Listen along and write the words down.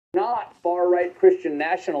not far-right Christian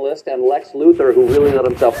nationalist and Lex Luthor, who really let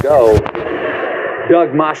himself go, Doug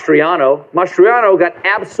Mastriano. Mastriano got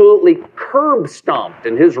absolutely curb-stomped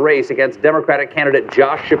in his race against Democratic candidate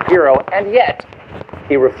Josh Shapiro, and yet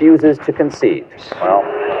he refuses to concede. Well,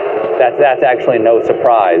 that's actually no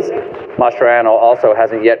surprise. Mastriano also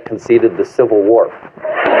hasn't yet conceded the Civil War.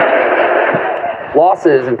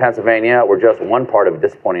 Losses in Pennsylvania were just one part of a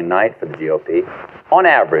disappointing night for the GOP. On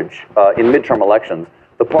average, in midterm elections,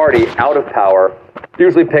 the party out of power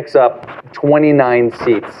usually picks up 29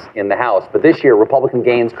 seats in the House. But this year, Republican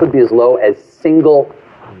gains could be as low as single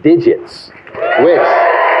digits, which,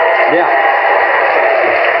 yeah.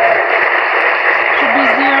 Should be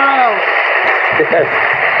 0.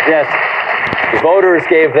 Yes. Voters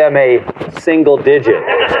gave them a single digit.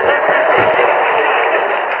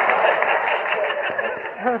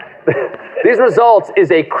 These results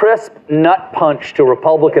is a crisp nut punch to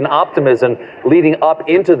Republican optimism leading up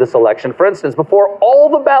into this election. For instance, before all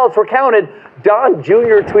the ballots were counted, Don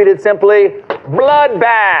Jr. tweeted simply,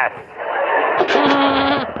 "Bloodbath."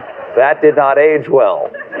 That did not age well.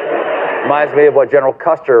 Reminds me of what General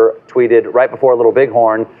Custer tweeted right before Little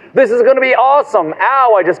Bighorn. "This is going to be awesome.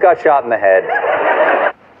 Ow, I just got shot in the head."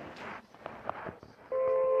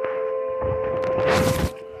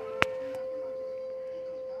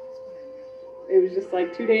 It was just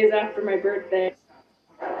like 2 days after my birthday.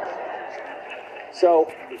 So,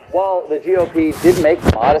 while the GOP did make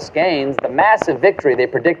modest gains, the massive victory they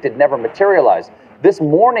predicted never materialized. This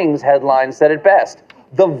morning's headline said it best.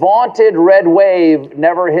 The vaunted red wave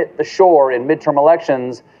never hit the shore in midterm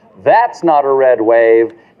elections. That's not a red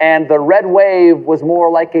wave. And the red wave was more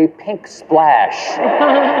like a pink splash.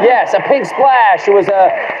 Yes, a pink splash. It was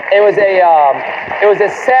a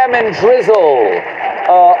salmon drizzle.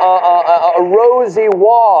 A rosy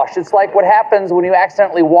wash. It's like what happens when you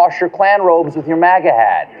accidentally wash your Klan robes with your MAGA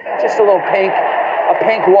hat. Just a little pink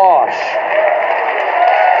wash.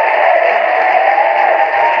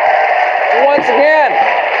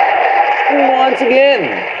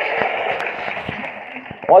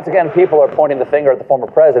 Once again, people are pointing the finger at the former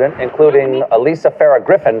president, including Lisa Farah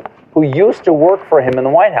Griffin, who used to work for him in the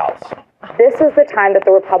White House. This is the time that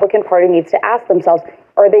the Republican Party needs to ask themselves,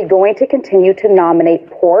 are they going to continue to nominate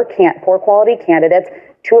poor quality candidates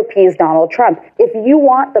to appease Donald Trump? If you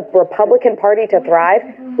want the Republican Party to thrive,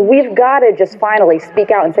 we've got to just finally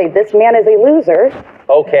speak out and say, this man is a loser.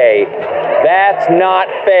 Okay, that's not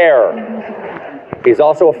fair. He's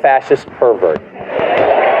also a fascist pervert.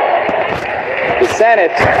 The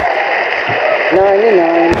Senate,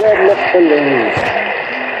 99 red balloons.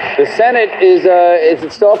 The Senate is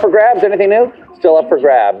it still up for grabs? Anything new? Still up for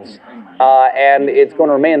grabs. And it's going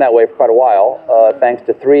to remain that way for quite a while, thanks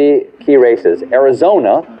to three key races.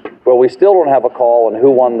 Arizona, where we still don't have a call on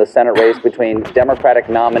who won the Senate race between Democratic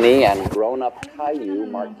nominee and grown-up Caillou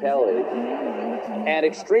Mark Kelly, and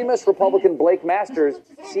extremist Republican Blake Masters,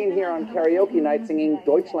 seen here on karaoke night singing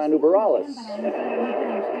Deutschland über alles.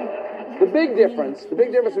 The big difference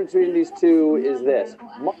between these two is this.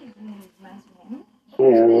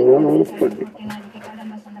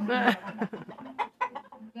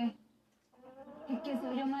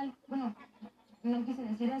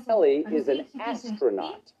 Kelly is an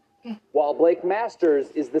astronaut, while Blake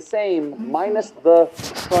Masters is the same, minus the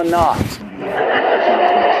tronaut.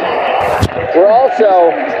 We're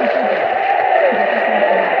also...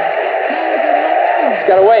 He's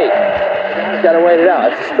got to wait it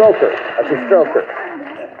out. That's a stroker.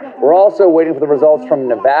 We're also waiting for the results from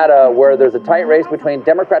Nevada, where there's a tight race between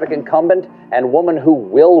Democratic incumbent and woman who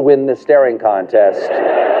will win the staring contest,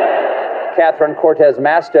 Catherine Cortez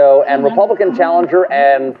Masto, and Republican challenger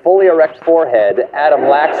and fully erect forehead, Adam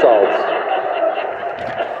Laxalt.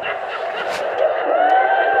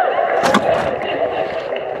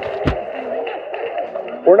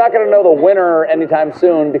 We're not going to know the winner anytime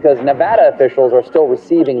soon because Nevada officials are still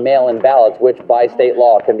receiving mail-in ballots, which by state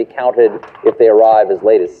law can be counted if they arrive as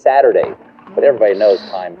late as Saturday. But everybody knows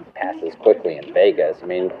time passes quickly in Vegas. I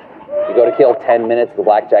mean, you go to kill 10 minutes at the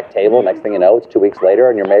blackjack table, next thing you know, it's 2 weeks later,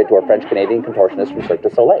 and you're married to a French-Canadian contortionist from Cirque du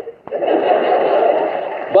Soleil.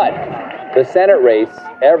 But the Senate race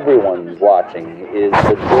everyone's watching is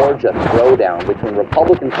the Georgia throwdown between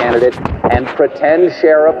Republican candidate and pretend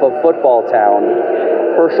sheriff of football town,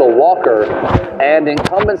 Herschel Walker, and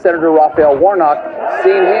incumbent Senator Raphael Warnock,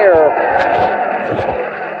 seen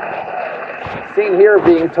here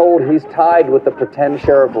being told he's tied with the pretend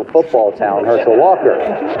sheriff of football town, Herschel Walker.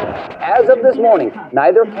 As of this morning,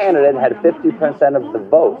 neither candidate had 50% of the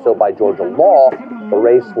vote, so by Georgia law, the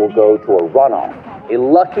race will go to a runoff. A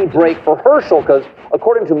lucky break for Herschel, because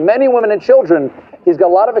according to many women and children, he's got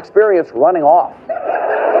a lot of experience running off.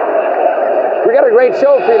 We got a great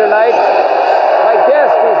show for you tonight. My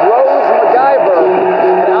guest is Rose MacGyver,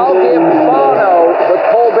 and I'll give Bono the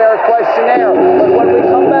Colbert questionnaire. But when we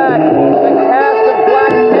come back, the cast of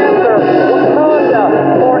Black Panther, Wakanda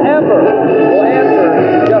Forever, will answer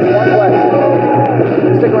just one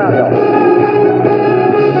question. Stick around, y'all.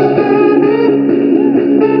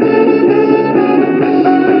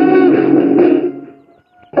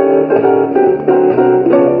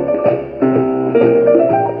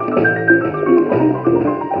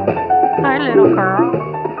 Hi, little girl.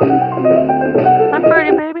 Hi,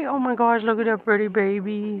 pretty baby. Oh my gosh, look at that pretty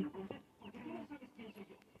baby.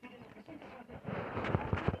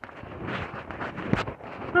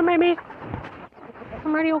 Hi, baby.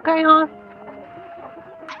 I'm ready, okay, huh?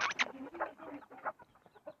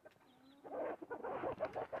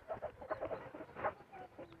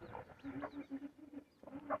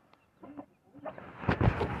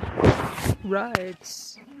 Right.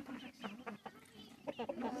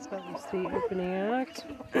 So we see opening act.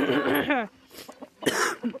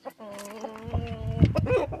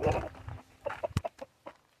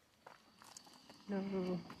 No.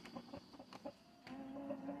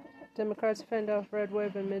 Democrats fend off red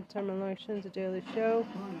wave in midterm elections, a daily show.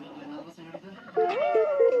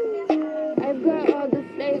 I've got all the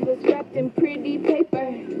flavors wrapped in pretty paper.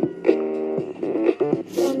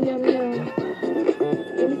 Yum, yum, yum. Give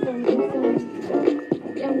me some, give me some.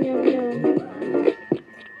 Yum, yum, yum.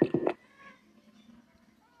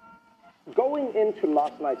 Going into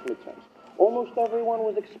last night's midterms, almost everyone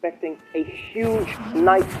was expecting a huge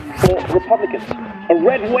night for Republicans. A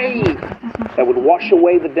red wave that would wash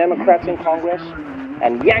away the Democrats in Congress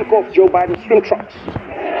and yank off Joe Biden's swim trunks.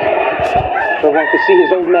 So everyone could see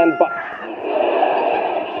his old man butt.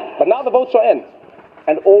 But now the votes are in.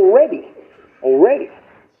 And already,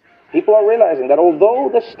 people are realizing that although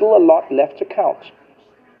there's still a lot left to count,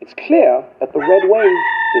 it's clear that the red wave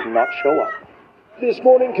did not show up. This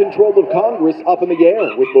morning, control of Congress up in the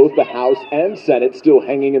air, with both the House and Senate still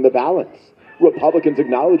hanging in the balance. Republicans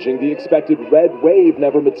acknowledging the expected red wave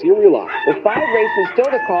never materialized. With 5 races still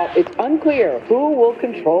to call, it's unclear who will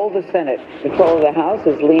control the Senate. Control of the House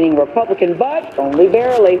is leaning Republican, but only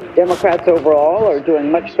barely. Democrats overall are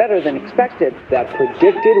doing much better than expected. That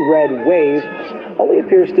predicted red wave only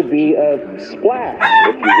appears to be a splash,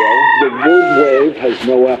 if you will. The word wave has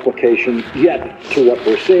no application yet to what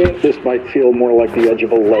we're seeing. This might feel more like the edge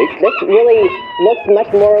of a lake. This really looks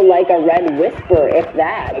much more like a red whisper, if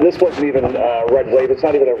that. This wasn't even a red wave. It's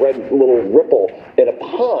not even a red little ripple in a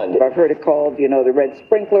pond. I've heard it called, the red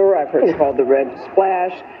sprinkler. I've heard it called the red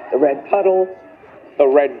splash, the red puddle. The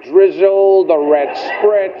red drizzle, the red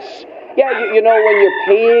spritz. Yeah, you know when you're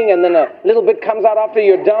peeing and then a little bit comes out after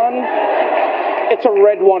you're done? It's a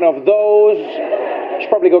red one of those. You should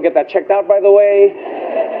probably go get that checked out, by the way.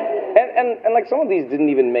 And like some of these didn't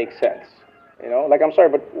even make sense. Like I'm sorry,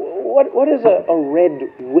 but what is a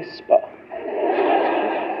red whisper?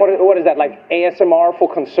 What is that, like ASMR for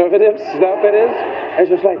conservatives? Is that what that is? It's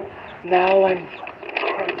just like, now I'm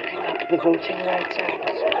cranking up the Voting Rights Act.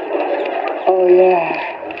 Oh yeah.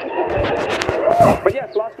 But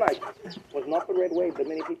yes, last night was not the red wave that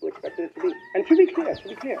many people expected it to be. And to be clear,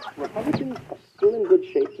 Republicans are still in good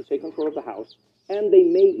shape to take control of the House, and they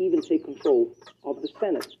may even take control of the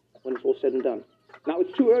Senate when it's all said and done. Now,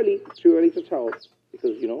 it's too early to tell,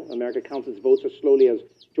 because, America counts its votes as slowly as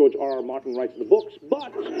George R.R. Martin writes the books,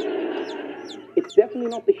 but it's definitely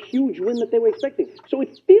not the huge win that they were expecting. So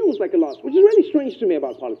it feels like a loss, which is really strange to me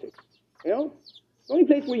about politics. The only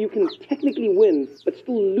place where you can technically win, but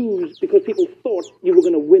still lose because people thought you were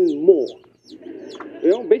going to win more.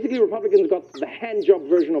 Basically Republicans got the hand job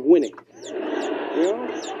version of winning.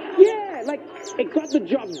 Yeah, like, it got the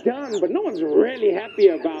job done, but no one's really happy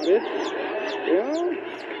about it.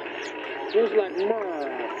 It's like,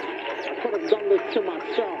 I could have done this to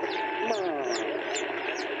myself.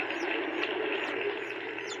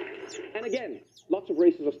 And again, lots of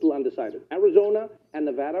races are still undecided. Arizona and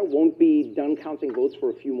Nevada won't be done counting votes for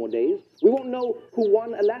a few more days. We won't know who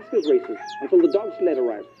won Alaska's races until the dog sled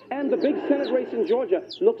arrives. And the big Senate race in Georgia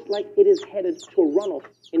looks like it is headed to a runoff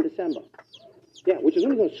in December. Yeah, which is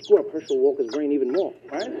only going to screw up Herschel Walker's brain even more,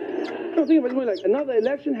 right? I'm thinking about it like, another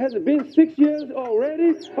election? Has it been 6 years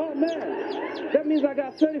already? Oh, man. That means I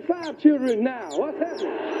got 35 children now. What's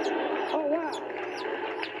happening? Oh, wow.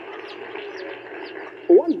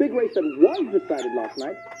 One big race that was decided last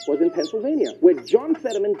night was in Pennsylvania, where John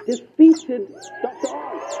Fetterman defeated Dr.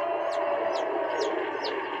 Oz.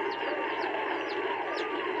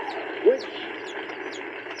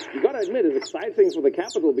 you gotta admit, it's exciting for the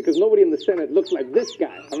Capitol because nobody in the Senate looks like this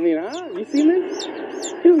guy. I mean, you seen this?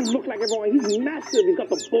 He doesn't look like everyone. He's massive. He's got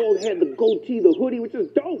the bald head, the goatee, the hoodie, which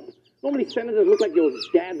is dope. Normally senators look like your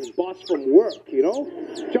dad's boss from work, you know?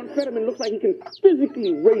 John Fetterman looks like he can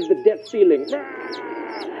physically raise the debt ceiling.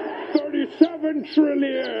 37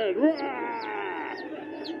 trillion!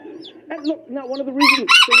 And look, now one of the reasons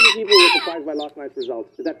so many people were surprised by last night's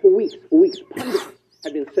results is that for weeks, pundits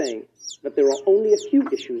have been saying that there are only a few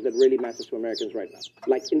issues that really matter to Americans right now,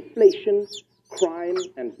 like inflation, crime,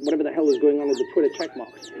 and whatever the hell is going on with the Twitter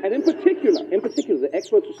checkmarks. And in particular, the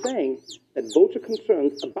experts are saying that voter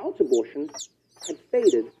concerns about abortion had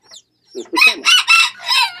faded since the summer.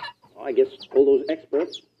 Well, I guess all those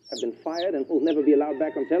experts have been fired and will never be allowed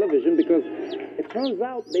back on television because it turns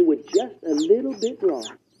out they were just a little bit wrong.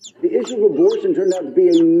 The issue of abortion turned out to be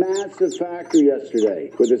a massive factor yesterday,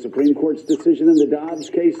 with the Supreme Court's decision in the Dobbs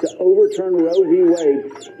case to overturn Roe v. Wade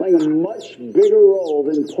playing a much bigger role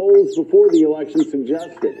than polls before the election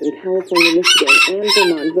suggested. In California, Michigan, and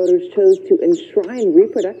Vermont, voters chose to enshrine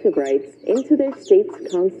reproductive rights into their state's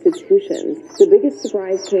constitutions. The biggest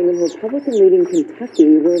surprise came in Republican-leading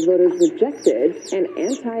Kentucky, where voters rejected an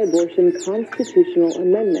anti-abortion constitutional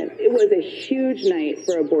amendment. It was a huge night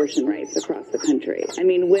for abortion rights across the country. I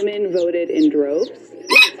mean, women voted in droves.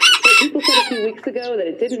 Yes. So people said a few weeks ago that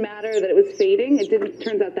it didn't matter, that it was fading.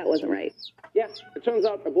 Turns out that wasn't right. Yeah, it turns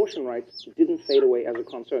out abortion rights didn't fade away as a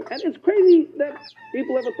concern. And it's crazy that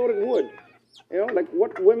people ever thought it would. You know, like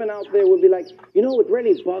what women out there would be like, you know, it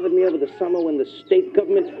really bothered me over the summer when the state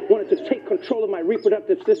government wanted to take control of my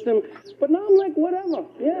reproductive system. But now I'm like, whatever.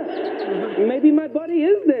 Yeah. Maybe my body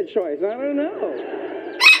is their choice. I don't know.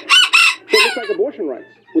 So it looks like abortion rights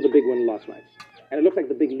were the big one last night. And it looked like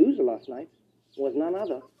the big loser last night was none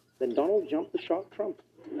other than Donald Jump the Shark Trump.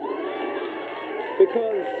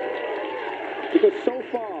 Because so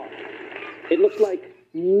far, it looks like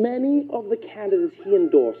many of the candidates he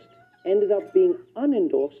endorsed ended up being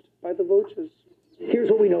unendorsed by the voters.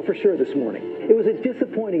 Here's what we know for sure this morning. It was a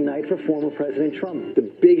disappointing night for former President Trump. The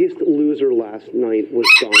biggest loser last night was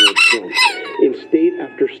Donald Trump. In state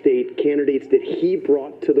after state, candidates that he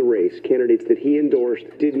brought to the race, candidates that he endorsed,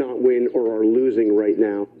 did not win or are losing right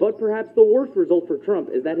now. But perhaps the worst result for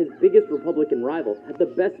Trump is that his biggest Republican rival had the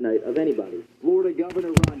best night of anybody. Florida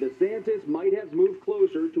Governor Ron DeSantis might have moved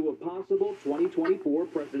closer to a possible 2024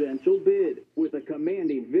 presidential bid with a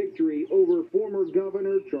commanding victory over former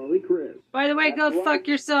Governor Charlie Crist. By the way, go fuck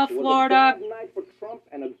yourself, It was Florida. a bad night for Trump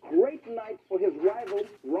and a great night for his rival,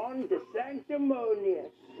 Ron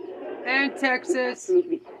DeSanctimonious. And Texas.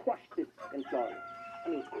 Absolutely crushed it in Florida. I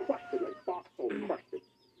mean, crushed it like Boston crushed it.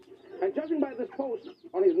 And judging by this post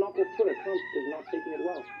on his knockoff Twitter, Trump is not taking it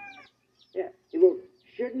well. Yeah, he wrote,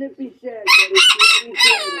 shouldn't it be said that it's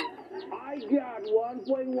 2020? I got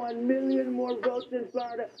 1.1 million more votes in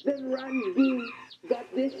Florida than Ron D got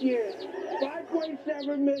this year.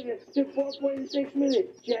 5.7 million to 4.6 million.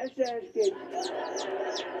 Just asking.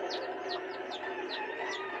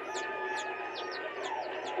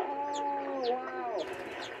 Oh, wow.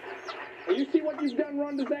 And you see what you've done,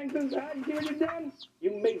 Ron DeSantis? Huh? You see what you've done?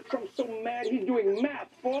 You made Trump so mad he's doing math.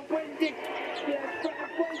 4.6, yeah,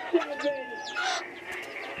 5.7.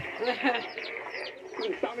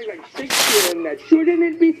 He's sounding like Shakespeare in that. Shouldn't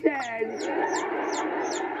it be said?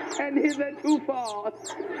 And hitherto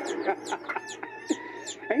false.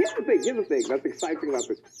 And here's the thing that's exciting about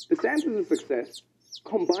this. DeSantis' success,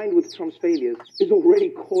 combined with Trump's failures, is already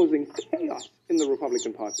causing chaos in the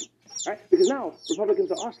Republican Party. Right? Because now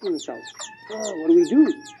Republicans are asking themselves, what do we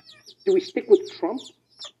do? Do we stick with Trump,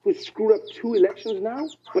 who's screwed up 2 elections now,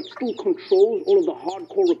 but still controls all of the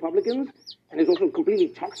hardcore Republicans, and is also completely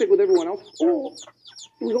toxic with everyone else? Or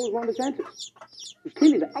do we go with Ron DeSantis, who's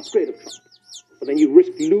clearly the upgrade of Trump? But then you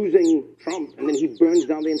risk losing Trump, and then he burns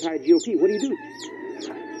down the entire GOP. What do you do?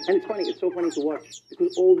 And it's so funny to watch,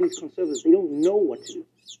 because all these conservatives, they don't know what to do.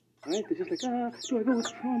 Right? They're just like, do I go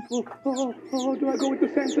with Trump? Oh, do I go with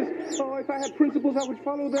DeSantis? Oh, if I had principles, I would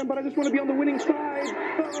follow them, but I just want to be on the winning side.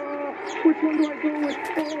 Which one do I go with?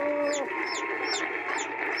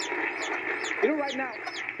 You know,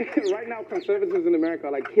 right now, conservatives in America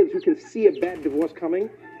are like kids who can see a bad divorce coming,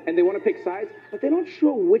 and they want to pick sides, but they're not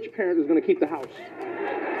sure which parent is going to keep the house.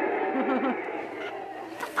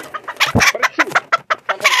 But it's true. Trump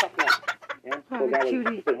had a tough night. Yeah? So guy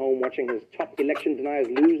was at home watching his top election deniers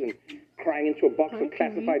lose and crying into a box of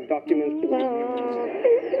classified documents.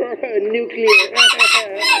 Nuclear.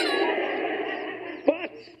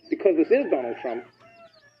 But because this is Donald Trump,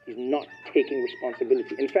 he's not taking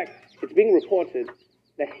responsibility. In fact, it's being reported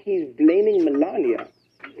that he's blaming Melania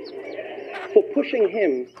for pushing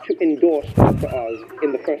him to endorse Dr. Oz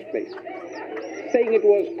in the first place, saying it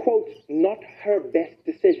was, quote, not her best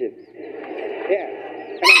decision. Yeah,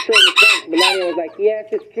 and I'm sure in response, Melania was like, yes,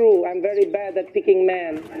 it's true, I'm very bad at picking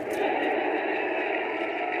men.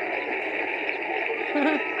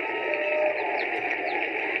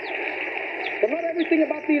 But not everything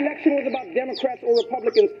about the election was about Democrats or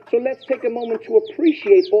Republicans, so let's take a moment to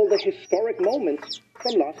appreciate all the historic moments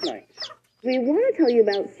from last night. We want to tell you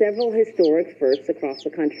about several historic firsts across the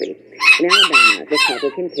country. In Alabama,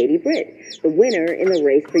 Republican Katie Britt, the winner in the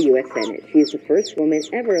race for U.S. Senate. She is the first woman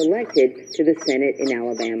ever elected to the Senate in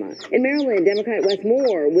Alabama. In Maryland, Democrat Wes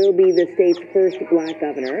Moore will be the state's first black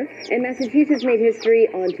governor. And Massachusetts made history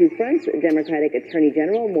on two fronts. Democratic Attorney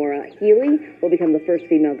General Maura Healey will become the first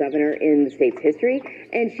female governor in the state's history.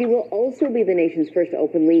 And she will also be the nation's first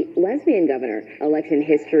openly lesbian governor. Election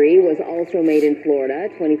history was also made in Florida.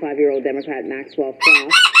 25-year-old Democrat Maxwell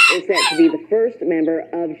Frost is set to be the first member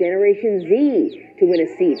of Generation Z to win a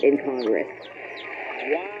seat in Congress.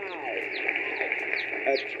 Wow.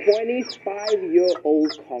 A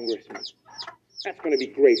 25-year-old congressman. That's going to be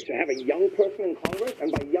great. To have a young person in Congress,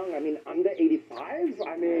 and by young, I mean under 85.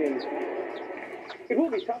 I mean, it will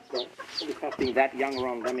be tough, though. It will be tough being that young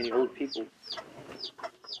around that many old people.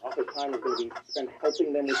 Half the time is going to be spent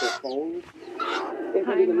helping them with their phones.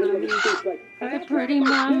 Hi, Mommy. Hi, pretty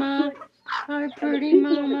mama. Hi, pretty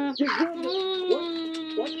mama. Hi,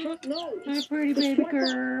 pretty baby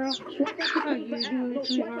girl. How you doing,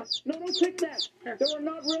 sweetheart? No, don't take that. There are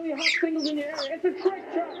not really hot singles in your area. It's a trick,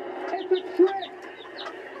 Chuck. It's a trick.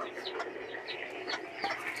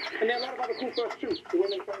 And there are a lot of other cool firsts, too. The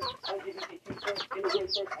women first, LGBTQ first, immigrant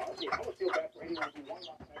first. Honestly, I would feel bad for anyone who won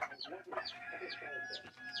last night.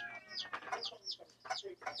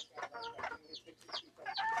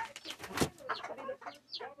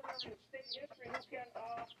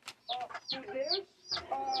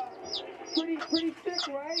 Pretty sick,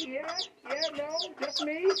 right? Yeah, no, just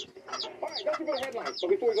me. All right, that's for the headlines. But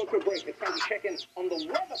before we go to a break, it's time to check in on the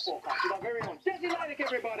weather forecast with our very own Desi Lydic,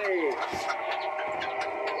 everybody.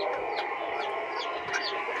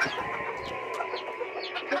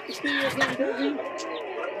 Good to see you again, Desi.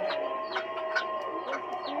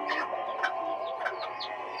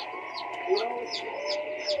 You know, it's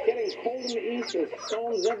getting cold in the east, there's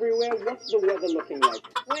storms everywhere. What's the weather looking like?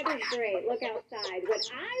 Weather's great. Look outside. What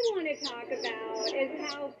I want to talk about is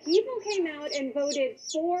how people came out and voted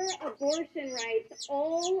for abortion rights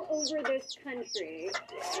all over this country.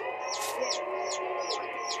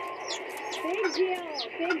 Big deal,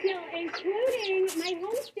 including my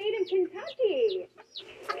home state of Kentucky.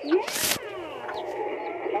 Yeah.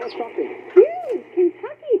 That was shocking. Huge.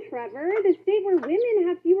 Kentucky, Trevor, the state where women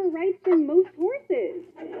have fewer rights than most horses.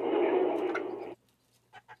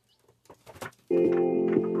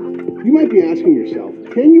 You might be asking yourself,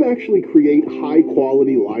 can you actually create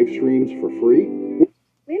high-quality live streams for free?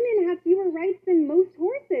 Women have fewer rights than most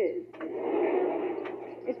horses.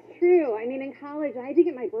 It's true. I mean, in college, I had to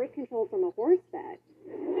get my birth control from a horse vet.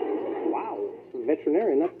 Wow.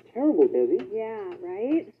 Veterinarian, that's terrible, Desi. Yeah,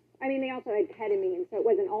 right? I mean, they also had ketamine, so it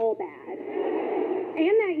wasn't all bad.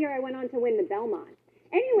 And that year, I went on to win the Belmont.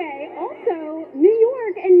 Anyway, also, New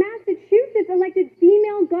York and Massachusetts elected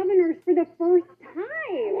female governors for the first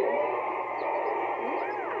time.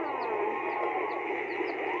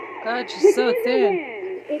 God, you're so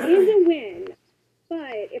thin. It is a win.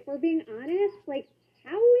 But if we're being honest, like,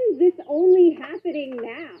 how is this only happening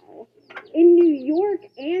now? In New York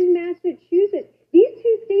and Massachusetts, these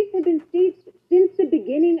two states have been states since the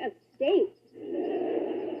beginning of states.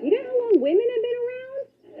 You know how long women have been around?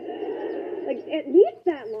 Like, at least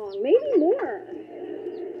that long, maybe more.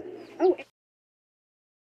 Oh,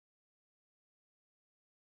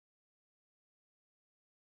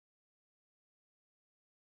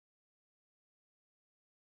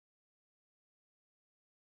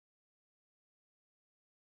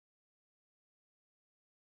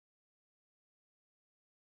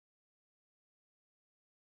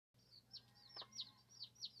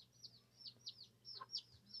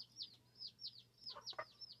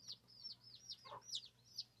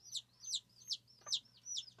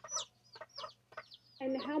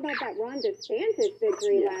 and how about that Ron DeSantis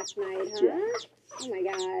victory last night, huh? Yeah. Oh my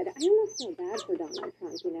God, I almost feel bad for Donald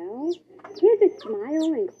Trump, you know? He had to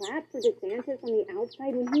smile and clap for DeSantis on the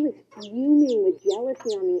outside when he was fuming with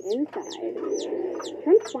jealousy on the inside.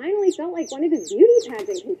 Trump finally felt like one of his beauty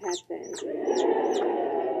pageant contestants.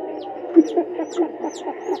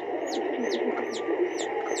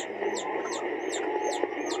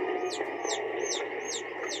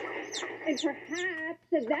 And perhaps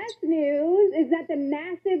the best news is that the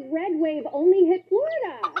massive red wave only hit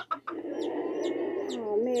Florida.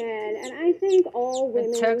 Oh man, and I think all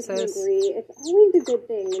women can Texas. agree it's always a good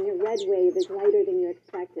thing when your red wave is lighter than you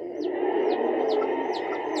expected.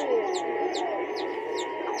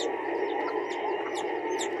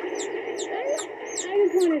 I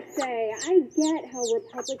just want to say, I get how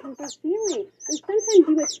Republicans are feeling. And sometimes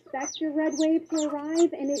you expect your red wave to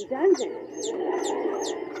arrive and it doesn't.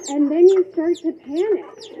 And then you start to panic.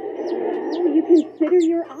 You consider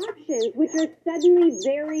your options, which are suddenly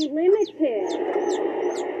very limited.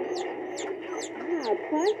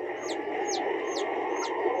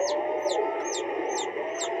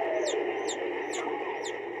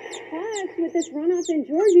 Plus, with this runoff in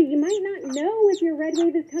Georgia, you might not know if your red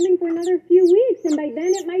wave is coming for another few weeks, and by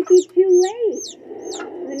then it might be too late.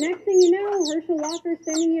 And the next thing you know, Herschel Walker's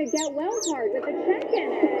sending you a get well card with a check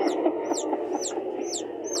in it.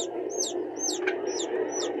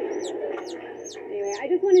 Anyway, I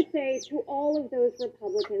just want to say to all of those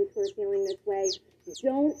Republicans who are feeling this way,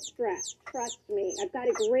 don't stress. Trust me. I've got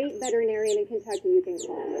a great veterinarian in Kentucky you can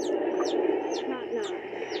call. Top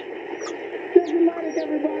notch. Good morning,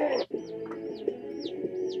 everybody.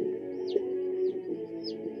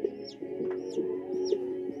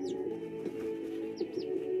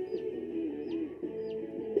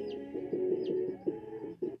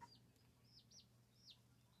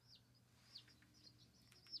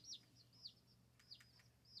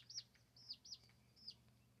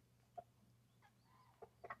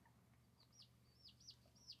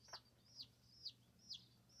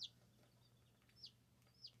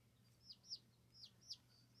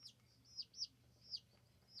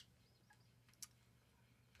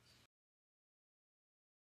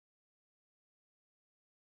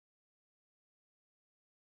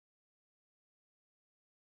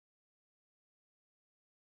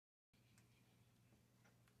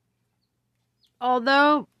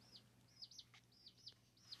 Although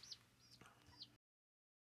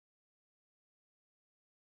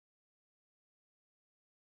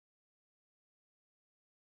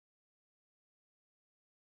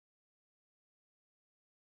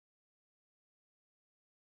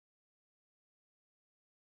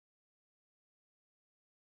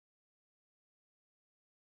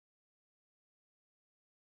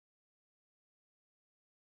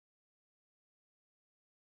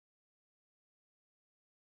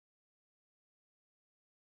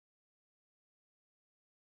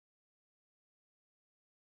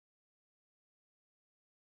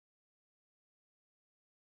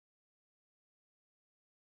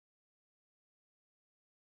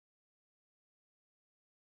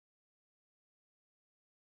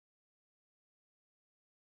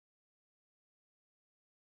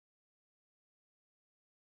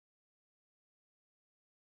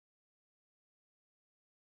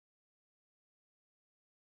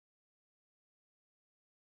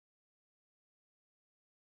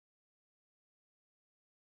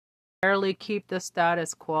barely keep the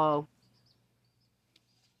status quo.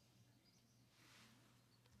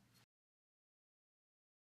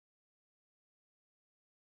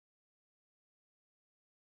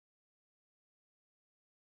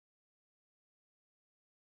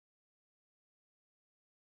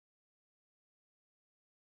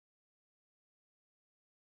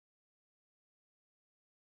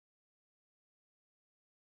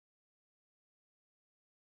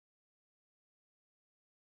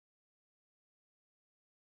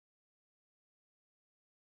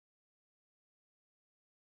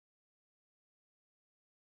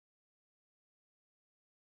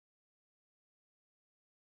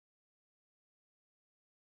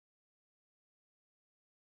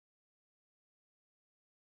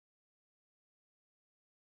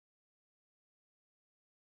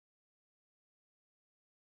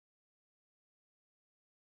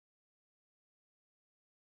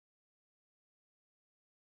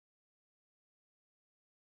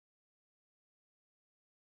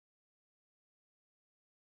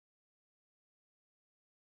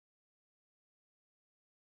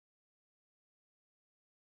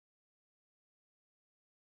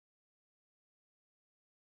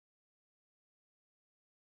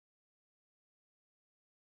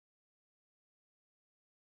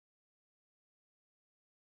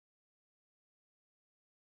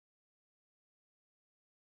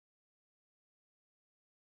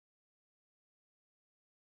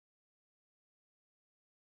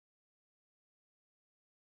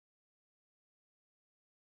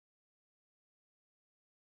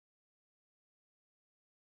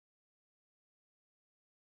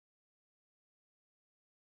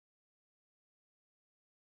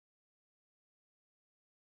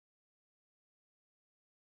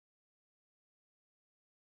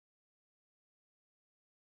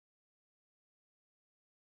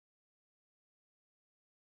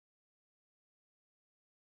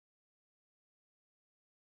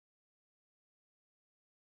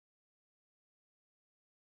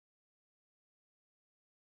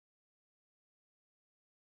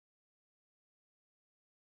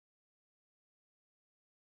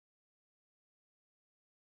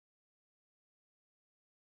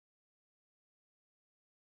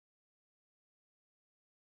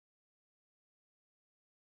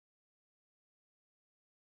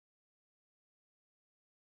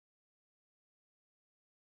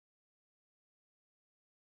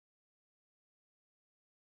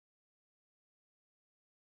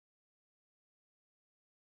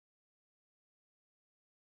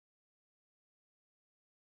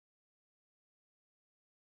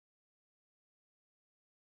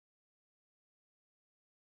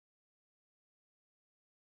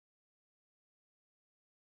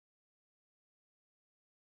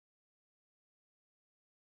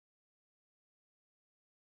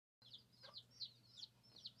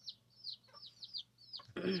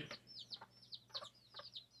 Okay.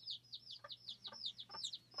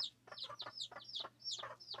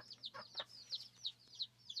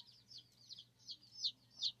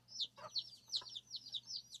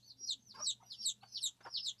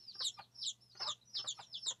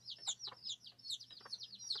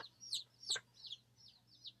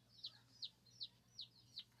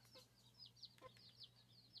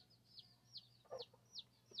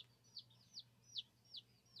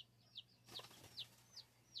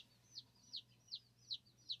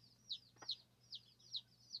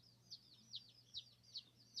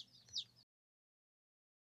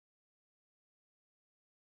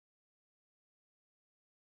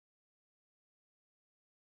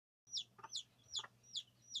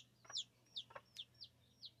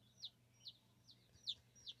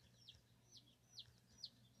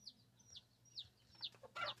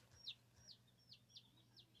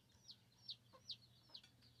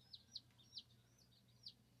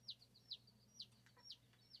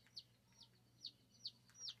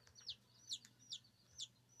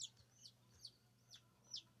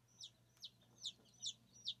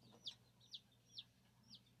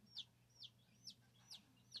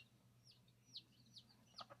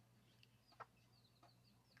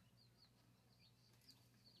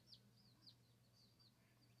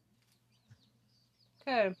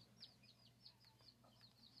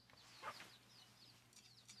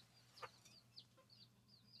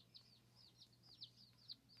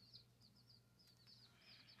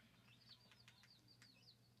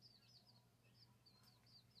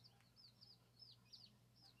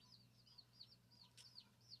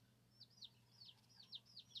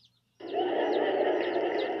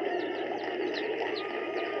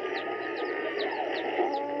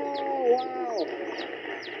 Oh, wow.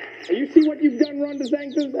 You see what you've done, Ron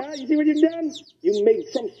DeSantis? Huh? You see what you've done? You made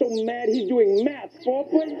Trump so mad he's doing math.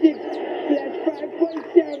 4.6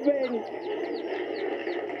 plus 5.7.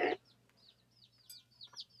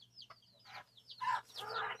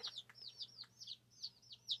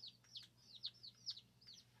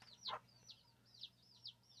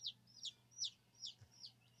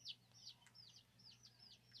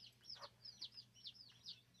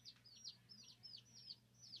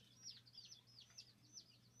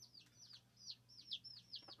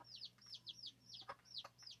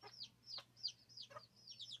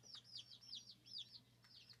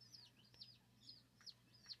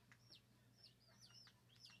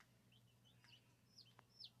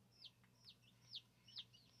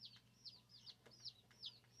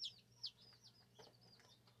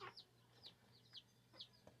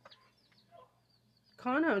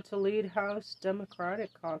 Kano to lead House Democratic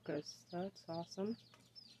Caucus. That's awesome.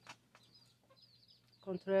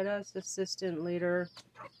 Contreras, assistant leader.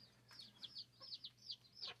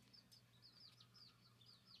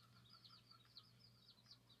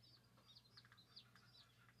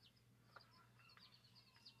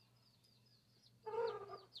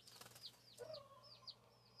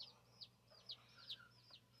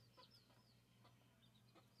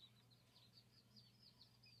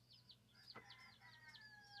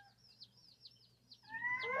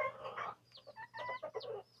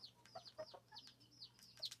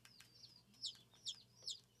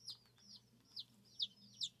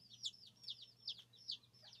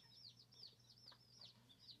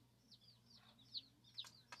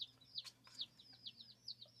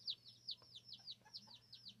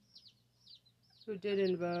 Who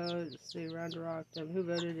didn't vote? Let's see, round rock them. Who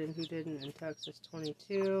voted and who didn't in Texas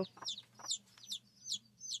 22?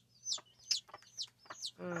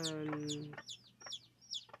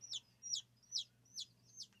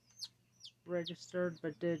 Registered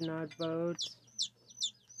but did not vote.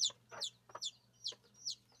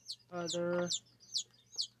 Other.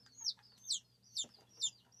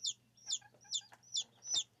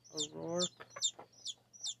 O'Rourke.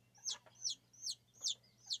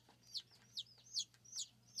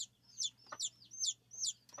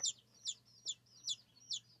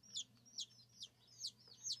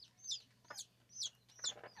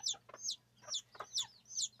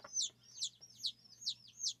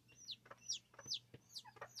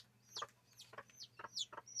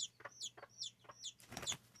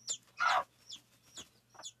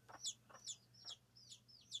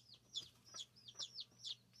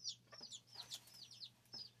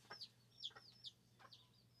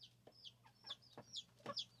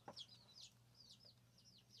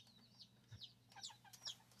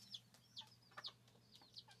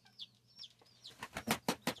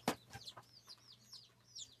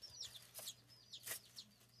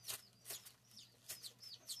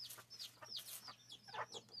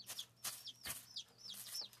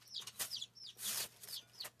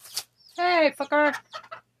 Hey, fucker!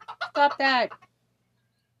 stop that.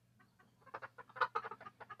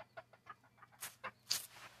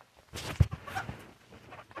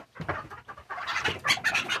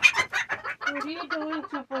 What are you doing,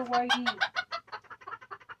 Super Whitey?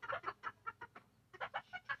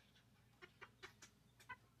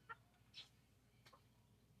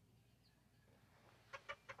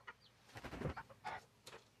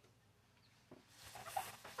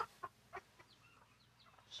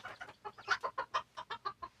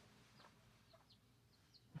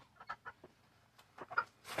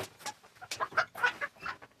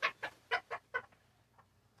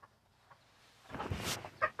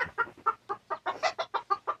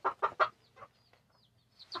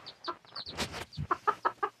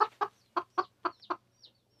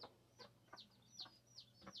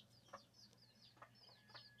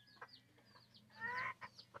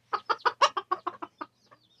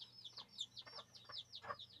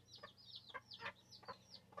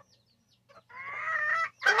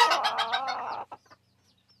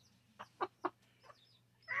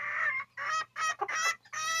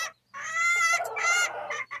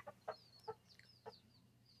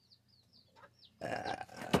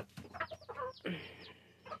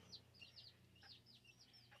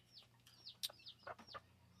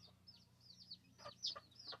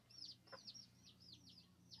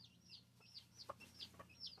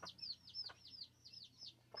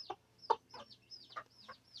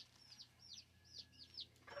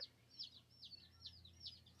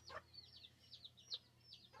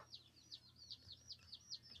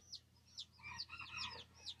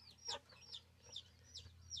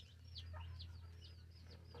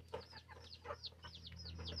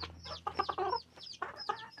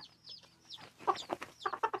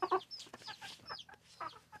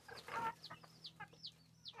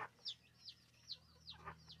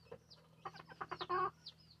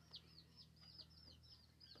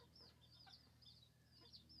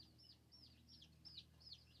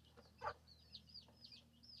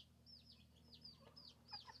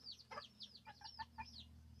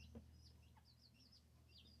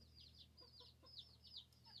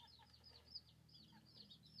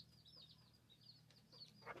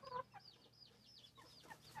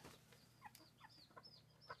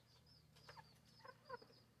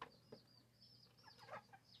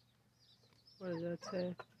 What does that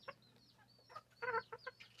say?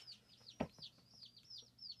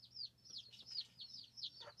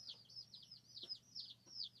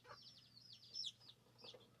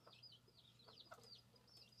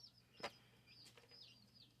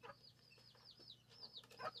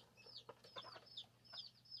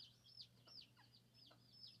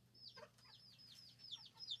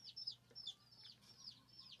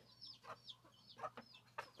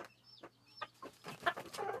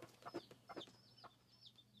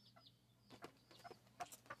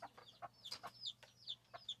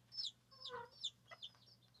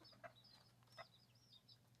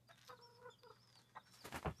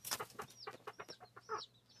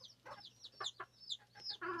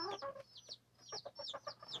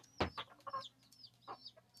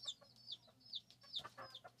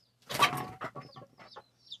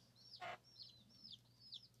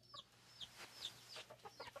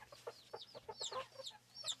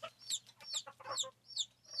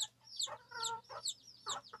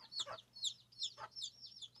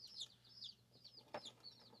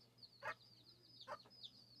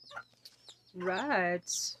 Right.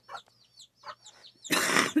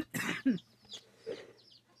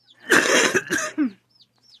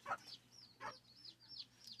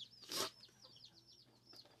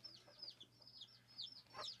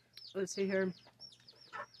 Let's see here.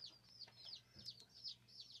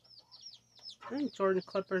 I think Jordan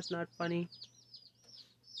Clipper's not funny.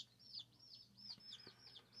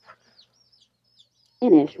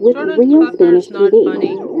 Spanish with Jordan real Clipper's Spanish not TV.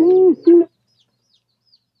 funny.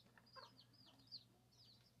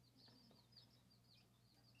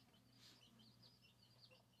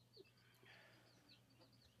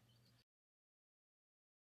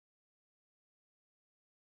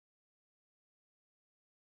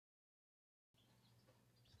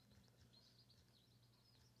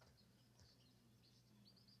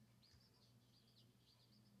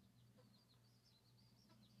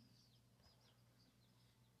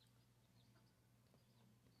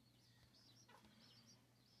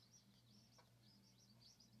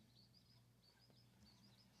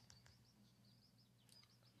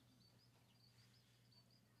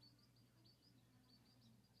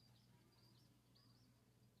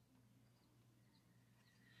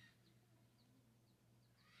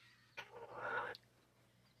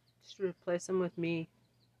 Just replace him with me.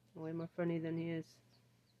 Way more funny than he is.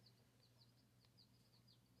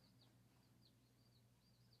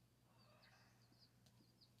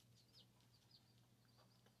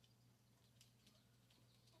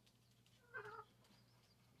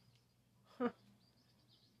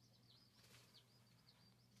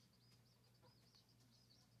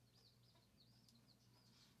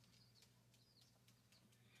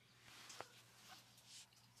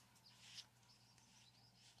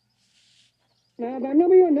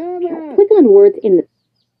 Click on words in the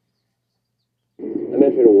I'm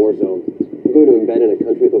entering a war zone. I'm going to embed in a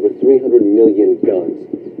country with over 300 million guns.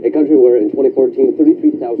 A country where in 2014,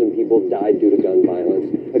 33,000 people died due to gun violence.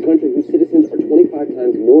 A country whose citizens are 25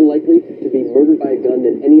 times more likely to be murdered by a gun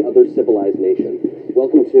than any other civilized nation.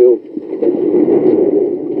 Welcome to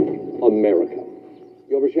America.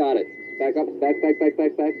 You overshot it. Back up, back.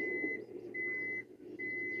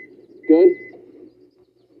 Good?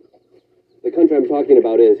 The country I'm talking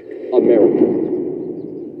about is America.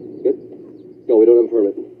 Good? Go, we don't have a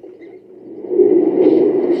permit.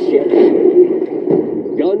 Shit.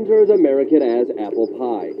 Guns are as American as apple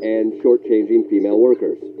pie and shortchanging female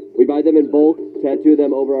workers. We buy them in bulk, tattoo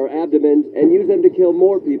them over our abdomens, and use them to kill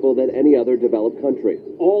more people than any other developed country.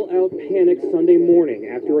 All-out panic Sunday morning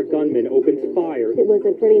after a gunman opens fire. It was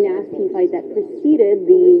a pretty nasty fight that preceded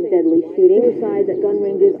the deadly shooting. Suicides at gun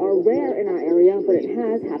ranges are rare in our area, but it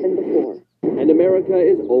has happened before. And America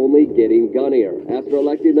is only getting gunnier after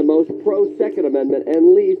electing the most pro-Second Amendment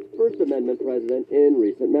and least First Amendment president in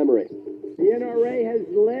recent memory. The NRA has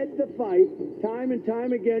led the fight time and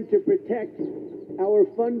time again to protect our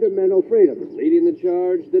fundamental freedoms. Leading the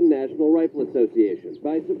charge, the National Rifle Association,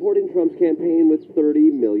 by supporting Trump's campaign with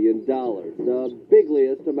 $30 million, the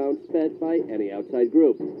bigliest amount spent by any outside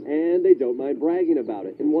group. And they don't mind bragging about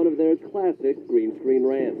it in one of their classic green screen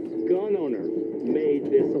rants. Gun owners made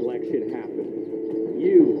this election happen.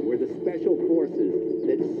 You were the special forces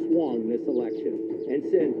that swung this election and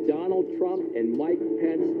sent Donald Trump and Mike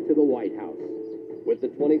Pence to the White House. With the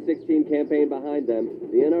 2016 campaign behind them,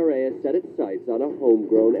 the NRA has set its sights on a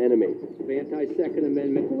homegrown enemy. The anti-Second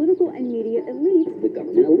Amendment, Political and media elites, the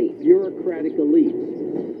government elite. bureaucratic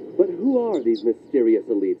elites. But who are these mysterious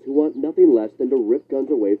elites who want nothing less than to rip guns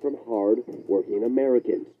away from hard-working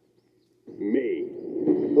Americans? Me.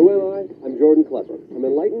 Who am I? I'm Jordan Klepper. I'm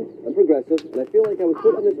enlightened, I'm progressive, and I feel like I was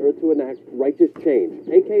put on this earth to enact righteous change.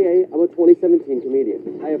 AKA, I'm a 2017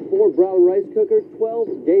 comedian. I have 4 brown rice cookers,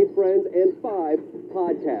 12 gay friends, and 5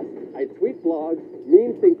 podcasts. I tweet blogs,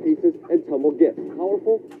 meme think pieces, and tumble GIFs.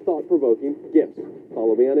 Powerful, thought-provoking GIFs.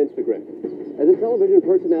 Follow me on Instagram. As a television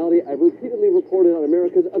personality, I've repeatedly reported on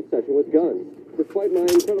America's obsession with guns. Despite my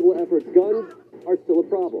incredible efforts, guns are still a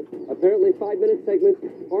problem. Apparently, 5-minute segments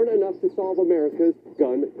aren't enough to solve America's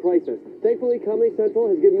gun crisis. Thankfully, Comedy Central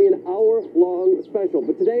has given me an hour-long special.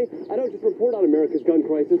 But today, I don't just report on America's gun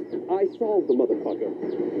crisis, I solve the motherfucker.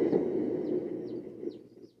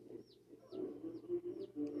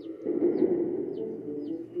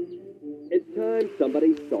 It's time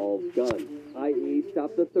somebody solves guns, i.e.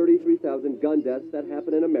 stop the 33,000 gun deaths that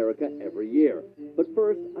happen in America every year. But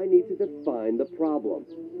first, I need to define the problem.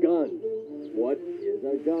 Guns. What is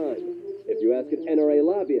a gun? If you ask an NRA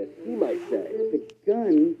lobbyist, he might say, the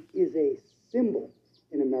gun is a symbol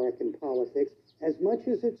in American politics. As much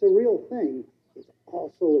as it's a real thing, it's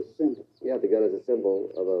also a symbol. Yeah, the gun is a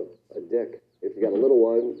symbol of a dick. If you got a little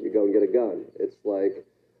one, you go and get a gun. It's like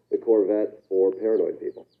the Corvette for paranoid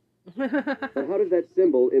people. But how does that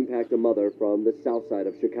symbol impact a mother from the south side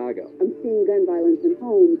of Chicago? I'm seeing gun violence in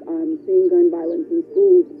homes. I'm seeing gun violence in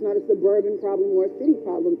schools. It's not a suburban problem or a city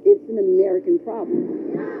problem. It's an American problem.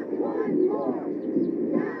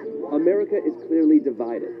 America is clearly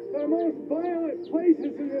divided. The most violent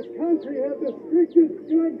places in this country have the strictest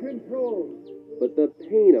gun controls. But the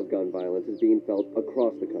pain of gun violence is being felt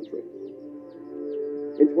across the country.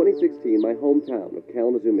 In 2016, my hometown of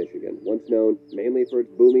Kalamazoo, Michigan, once known mainly for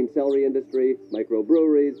its booming celery industry,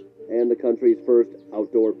 microbreweries, and the country's first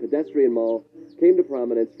outdoor pedestrian mall, came to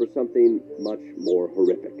prominence for something much more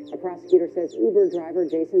horrific. A prosecutor says Uber driver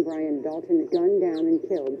Jason Brian Dalton gunned down and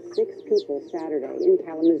killed 6 people Saturday in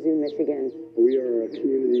Kalamazoo, Michigan. We are a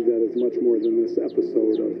community that is much more than this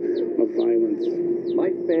episode of violence.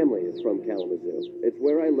 My family is from Kalamazoo. It's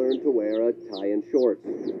where I learned to wear a tie and shorts.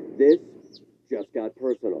 This just got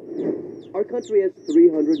personal. Our country has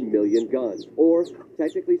 300 million guns, or,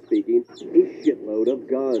 technically speaking, a shitload of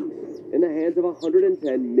guns, in the hands of 110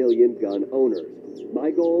 million gun owners. My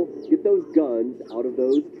goal, get those guns out of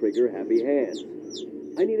those trigger-happy hands.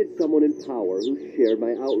 I needed someone in power who shared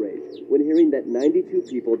my outrage when hearing that 92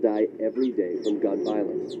 people die every day from gun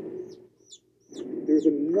violence. There's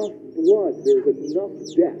enough blood, there's enough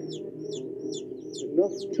death,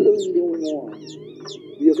 enough killing going on.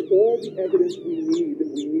 We have all the evidence we need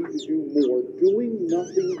that we need to do more. Doing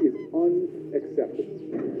nothing is unacceptable.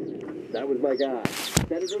 That was my guy.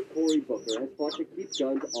 Senator Cory Booker has fought to keep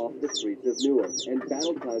guns off the streets of Newark and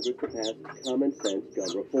battled Congress to pass common sense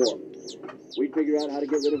gun reform. We figure out how to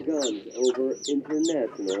get rid of guns over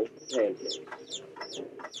international pancakes.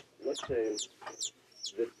 Let's say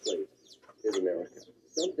this place is America.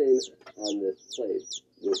 Something on this plate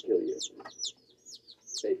will kill you.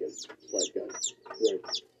 Bacon/guns. Right.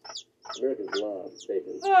 Americans love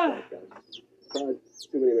bacon/guns. But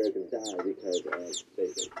too many Americans die because of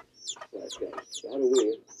bacon/guns. So how do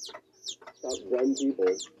we stop dumb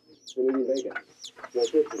people from eating bacon? Well,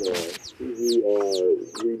 first of all, you are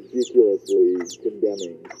ridiculously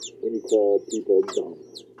condemning when you call people dumb.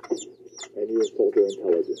 And you insult their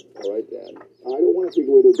intelligence. All right, Dad. I don't want to take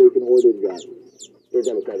away their bacon or their guns. You're a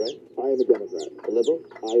Democrat, right? I am a Democrat. A liberal?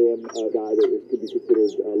 I am a guy that could be considered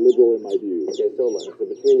liberal in my views. Okay, so am I. So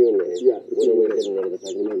between you and me, yes, when are we getting rid of the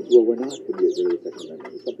Second Amendment? Well, we're not going to get rid of the Second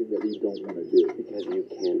Amendment. It's something that we don't want to do. Because you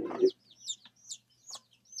can't do.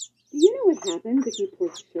 Do you know what happens if you pour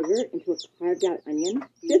sugar into a carved out onion?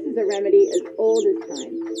 This is a remedy as old as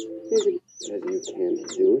time. There's a Because you can't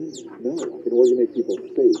do it? No, in order to make people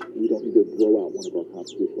safe, we don't need to throw out one of our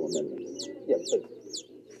constitutional amendments. Yeah, but,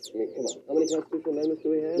 I mean, come on. How many constitutional amendments do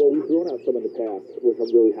we have? Well, we've thrown out some in the past, which I'm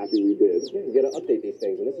really happy we did. Yeah, you gotta update these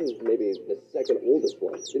things, and this is maybe the second oldest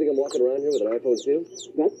one. You think I'm walking around here with an iPhone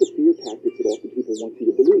 2? That's the fear tactics that often people want you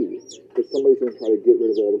to believe. That somebody's going to try to get rid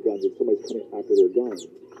of all the guns, and somebody's coming after their guns.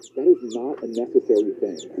 That is not a necessary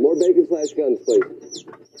thing. More bacon/guns, please.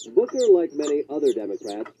 Booker, like many other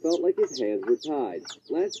Democrats, felt like his hands were tied.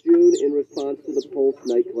 Last June, in response to the Pulse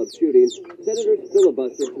nightclub shooting, senators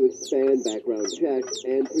filibustered to expand background checks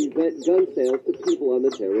and prevent gun sales to people on the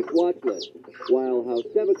terrorist watch list, while House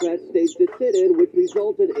Democrats staged a sit-in which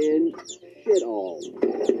resulted in shit-all.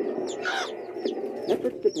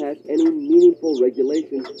 Efforts to pass any meaningful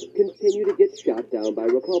regulations continue to get shot down by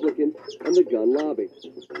Republicans and the gun lobby,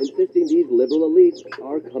 insisting these liberal elites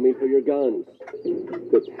are coming for your guns.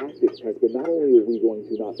 The tactic has been not only are we going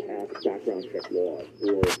to not pass background check laws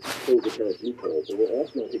or close the terrorist loopholes, but we're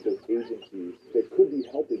also going to take those agencies that could be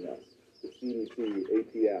helping us, the CDC,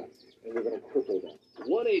 ATF, and we're going to cripple them.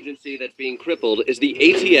 One agency that's being crippled is the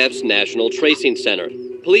ATF's National Tracing Center.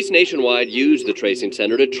 Police nationwide use the Tracing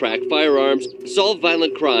Center to track firearms, solve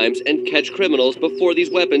violent crimes, and catch criminals before these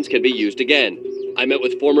weapons can be used again. I met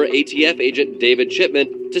with former ATF agent David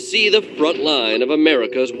Chipman to see the front line of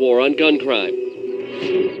America's war on gun crime.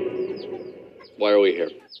 Why are we here?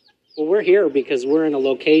 Well, we're here because we're in a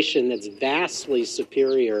location that's vastly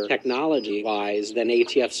superior technology-wise than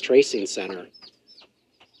ATF's Tracing Center.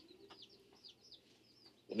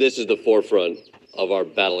 This is the forefront of our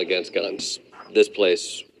battle against guns. This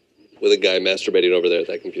place with a guy masturbating over there at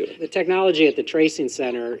that computer. The technology at the Tracing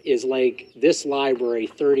Center is like this library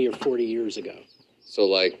 30 or 40 years ago. So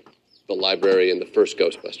like the library in the first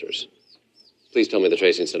Ghostbusters. Please tell me the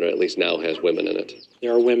Tracing Center at least now has women in it.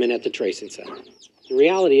 There are women at the Tracing Center. The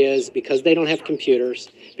reality is, because they don't have computers,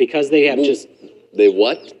 because they have just... They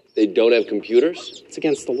what? They don't have computers? It's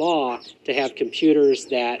against the law to have computers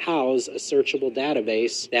that house a searchable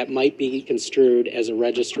database that might be construed as a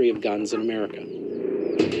registry of guns in America.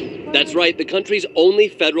 That's right. The country's only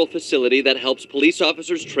federal facility that helps police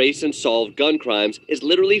officers trace and solve gun crimes is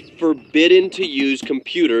literally forbidden to use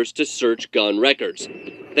computers to search gun records.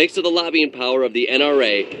 Thanks to the lobbying power of the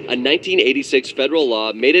NRA, a 1986 federal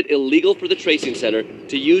law made it illegal for the Tracing Center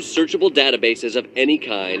to use searchable databases of any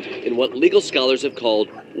kind in what legal scholars have called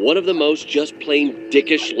one of the most just plain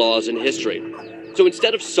dickish laws in history. So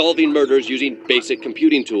instead of solving murders using basic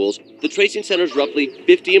computing tools, the Tracing Center's roughly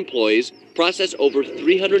 50 employees process over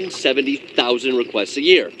 370,000 requests a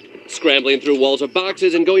year, scrambling through walls of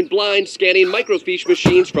boxes and going blind scanning microfiche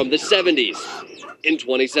machines from the 70s. In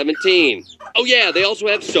 2017. Oh yeah, they also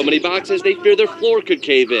have so many boxes they fear their floor could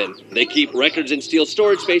cave in. They keep records in steel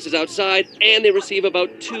storage spaces outside, and they receive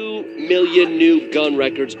about 2 million new gun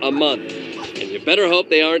records a month. And you better hope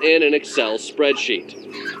they aren't in an Excel spreadsheet.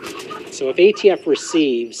 So if ATF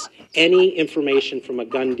receives any information from a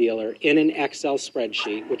gun dealer in an Excel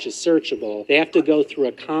spreadsheet, which is searchable, they have to go through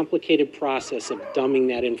a complicated process of dumbing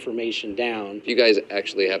that information down. You guys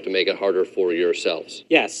actually have to make it harder for yourselves.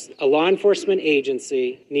 Yes, a law enforcement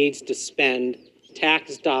agency needs to spend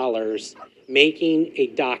tax dollars making a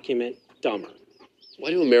document dumber. Why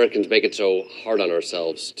do Americans make it so hard on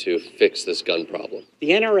ourselves to fix this gun problem? The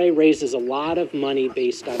NRA raises a lot of money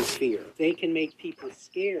based on fear. They can make people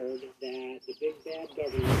scared that the big bad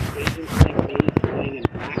government, agents like me, Fling,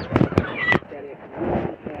 and BlackRock, that if we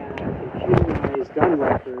had computerized gun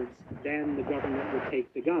records, then the government would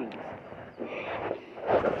take the guns.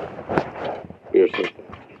 You're so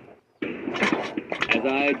As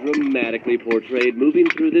I dramatically portrayed moving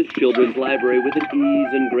through this children's library with an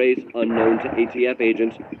ease and grace unknown to ATF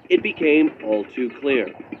agents, it became all too clear.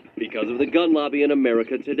 Because of the gun lobby in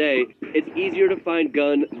America today, it's easier to find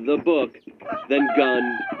Gun the book than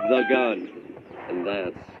Gun the gun. And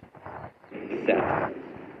that's sad.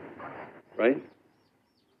 right?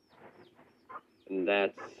 And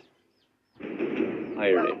that's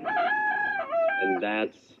irony. And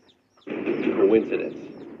that's coincidence.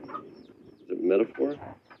 Is it metaphor?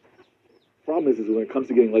 Problem is when it comes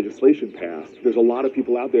to getting legislation passed, there's a lot of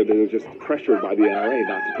people out there that are just pressured by the NRA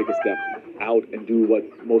not to take a step out and do what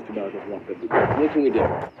most Americans want them to do. What can we do?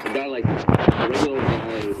 A guy like this, a regular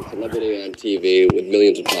guy who's a celebrity on TV with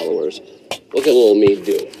millions of followers, what can little me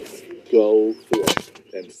do? Go forth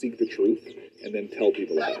and seek the truth and then tell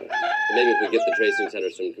people about it. And maybe if we get the tracing center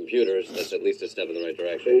some computers, that's at least a step in the right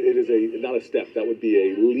direction. It is not a step. That would be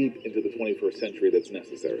a leap into the 21st century that's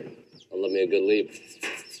necessary. I love me a good leap.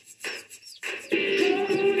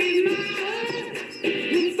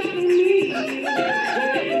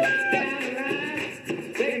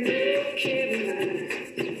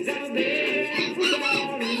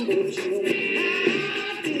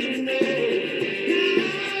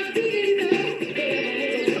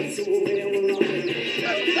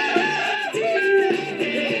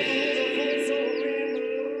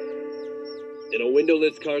 In a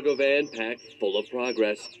windowless cargo van packed full of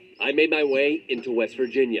progress, I made my way into West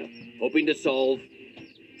Virginia, hoping to solve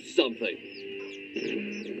something.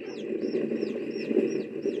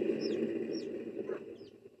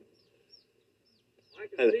 I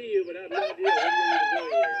can see you, but I have no idea what you're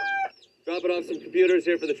doing here. Dropping off some computers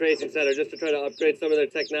here for the tracing center just to try to upgrade some of their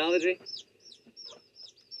technology.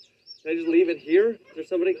 Can I just leave it here? Is there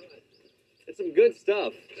somebody? It's some good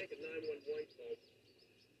stuff.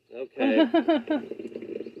 Okay.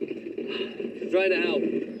 Just trying to help.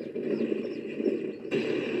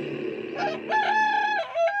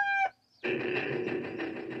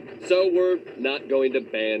 So we're not going to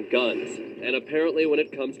ban guns. And apparently when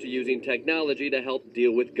it comes to using technology to help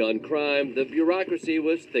deal with gun crime, the bureaucracy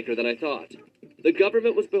was thicker than I thought. The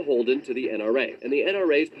government was beholden to the NRA, and the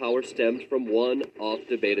NRA's power stemmed from one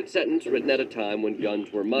oft-debated sentence written at a time when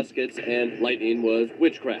guns were muskets and lightning was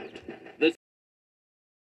witchcraft. The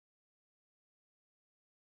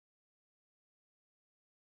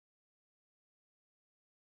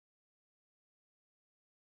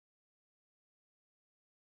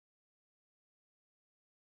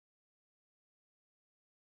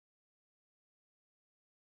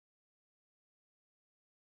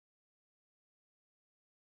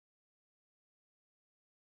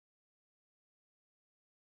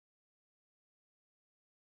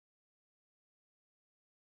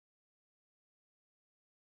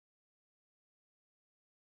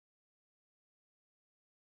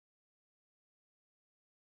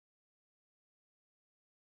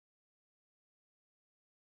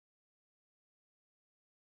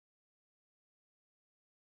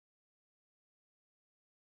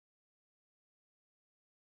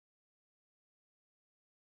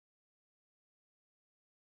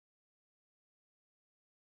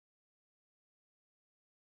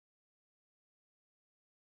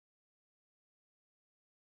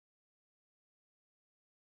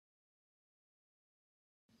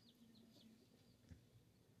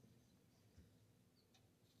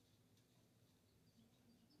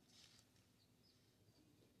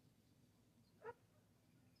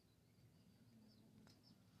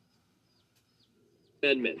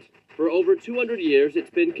Amendment. For over 200 years, it's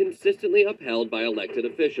been consistently upheld by elected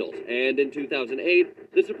officials, and in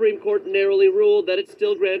 2008, the Supreme Court narrowly ruled that it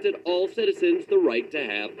still granted all citizens the right to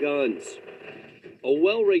have guns. A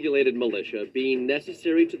well-regulated militia being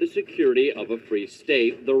necessary to the security of a free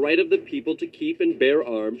state, the right of the people to keep and bear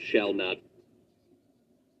arms shall not.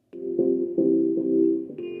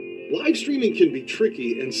 Live streaming can be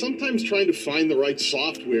tricky, and sometimes trying to find the right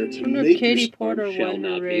software to wonder if make Katie your Porter shall won the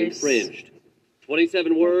not be race. infringed.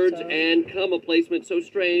 27 words and comma placement so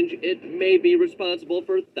strange it may be responsible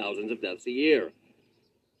for thousands of deaths a year.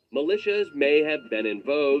 Militias may have been in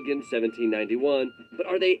vogue in 1791, but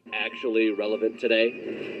are they actually relevant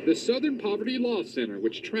today? The Southern Poverty Law Center,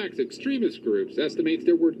 which tracks extremist groups, estimates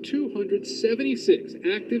there were 276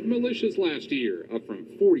 active militias last year, up from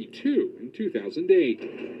 42 in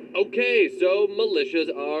 2008. Okay, so militias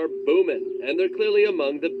are booming, and they're clearly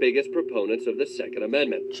among the biggest proponents of the Second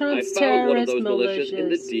Amendment. Trump's I found one of terrorist those militias in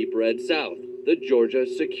the militias. deep red South, the Georgia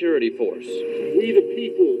Security Force. We the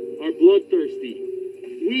people are bloodthirsty.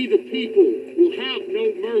 We the people will have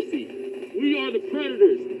no mercy. We are the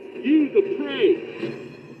predators, you the prey.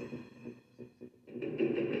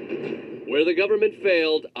 Where the government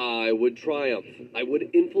failed, I would triumph. I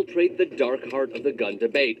would infiltrate the dark heart of the gun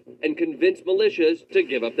debate and convince militias to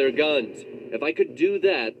give up their guns. If I could do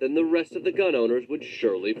that, then the rest of the gun owners would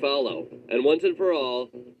surely follow. And once and for all,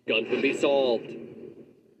 guns would be solved.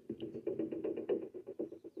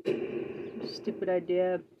 Stupid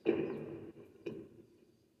idea.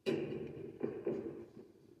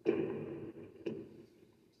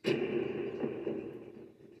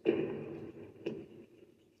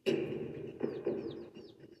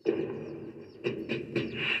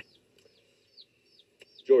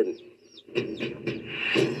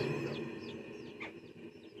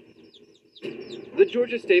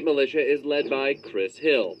 Georgia State Militia is led by Chris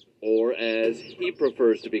Hill, or as he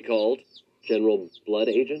prefers to be called, General Blood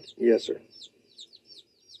Agent. Yes, sir.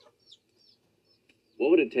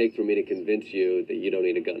 What would it take for me to convince you that you don't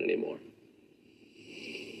need a gun anymore?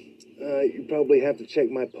 You probably have to check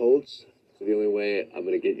my pulse. So the only way I'm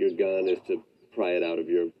going to get your gun is to pry it out of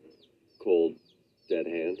your cold, dead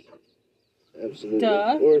hands? Absolutely.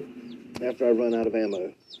 Duh. Or after I run out of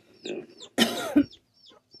ammo. Yeah.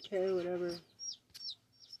 Okay, whatever.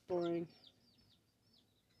 Boring.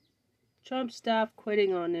 Trump staff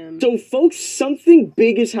quitting on him. So, folks, something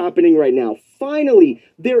big is happening right now. Finally,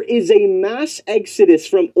 there is a mass exodus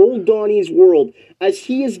from Old Donnie's world as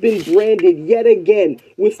he has been branded yet again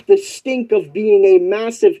with the stink of being a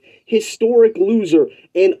massive historic loser,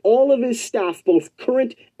 and all of his staff, both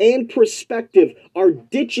current and prospective, are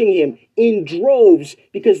ditching him in droves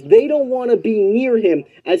because they don't want to be near him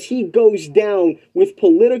as he goes down with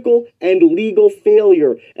political and legal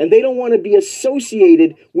failure, and they don't want to be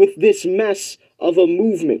associated with this mess of a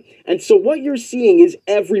movement. And so what you're seeing is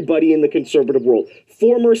everybody in the conservative world,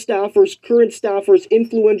 former staffers, current staffers,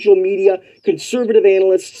 influential media, conservative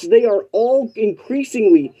analysts, they are all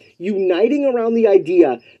increasingly uniting around the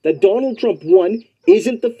idea that Donald Trump, one,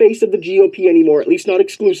 isn't the face of the GOP anymore, at least not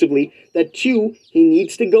exclusively, that two, he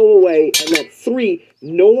needs to go away, and that three,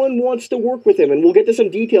 no one wants to work with him. And we'll get to some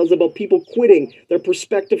details about people quitting their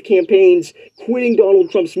prospective campaigns, quitting Donald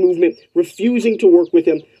Trump's movement, refusing to work with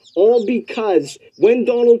him. All because when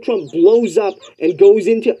Donald Trump blows up and goes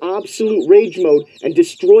into absolute rage mode and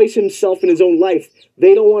destroys himself in his own life,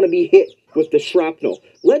 they don't want to be hit with the shrapnel.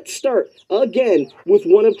 Let's start again with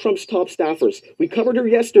one of Trump's top staffers. We covered her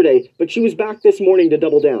yesterday, but she was back this morning to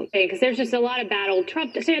double down. Because there's just a lot of battle.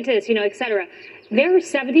 Trump, DeSantis, et cetera. There are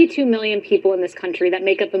 72 million people in this country that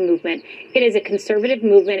make up a movement. It is a conservative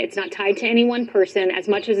movement. It's not tied to any one person, as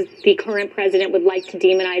much as the current president would like to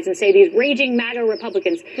demonize and say these raging MAGA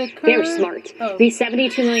Republicans. They're smart. These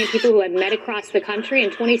 72 million people who had met across the country in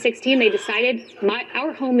 2016, they decided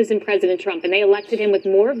our home is in President Trump, and they elected him with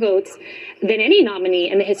more votes than any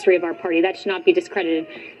nominee in the history of our party. That should not be discredited.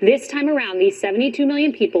 This time around, these 72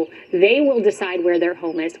 million people, they will decide where their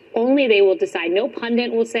home is. Only they will decide. No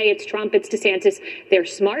pundit will say it's Trump, it's DeSantis. They're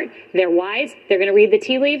smart, they're wise, they're going to read the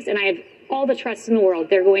tea leaves, and I have all the trust in the world.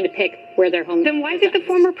 They're going to pick where their home is. Then why did the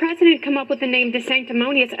former president come up with the name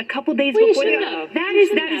DeSanctimonious a couple days before? That is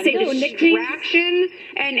a distraction,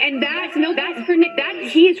 and that's for Nick. That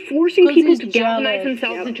he is forcing people to galvanize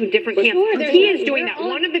themselves into different camps. He is doing that.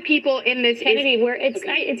 One of the people in this Kennedy, where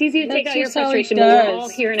it's easy to take out your frustration, but we're all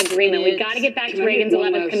here in agreement. We've got to get back to Reagan's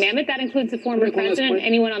 11th commandment. That includes the former president and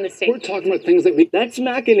anyone on the stage. We're talking about things that that's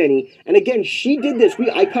McEnany, and again, she did this.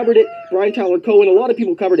 I covered it. Brian Tyler Cohen, a lot of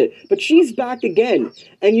people covered it, but she's back again.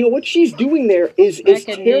 And you know what she's doing there is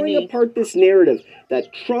tearing apart this narrative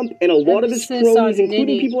that Trump and a lot of his cronies,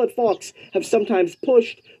 including people at Fox, have sometimes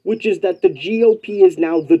pushed, which is that the GOP is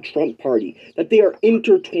now the Trump party, that they are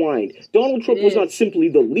intertwined. Donald Trump was not simply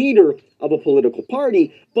the leader of a political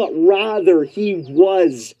party, but rather he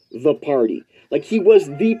was the party. Like he was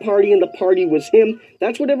the party and the party was him.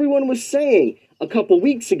 That's what everyone was saying a couple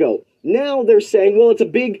weeks ago. Now they're saying, well, it's a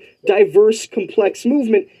big, diverse, complex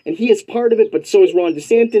movement, and he is part of it, but so is Ron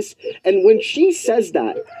DeSantis. And when she says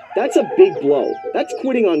that, that's a big blow. That's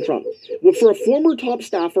quitting on Trump. Well, for a former top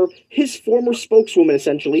staffer, his former spokeswoman,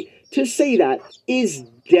 essentially, to say that is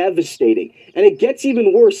devastating. And it gets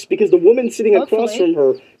even worse because the woman sitting across from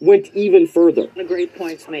her went even further. The great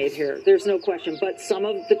points made here. There's no question. But some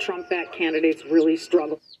of the Trump-backed candidates really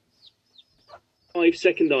struggle.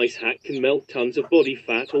 5-second ice hack can melt tons of body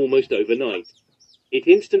fat almost overnight. It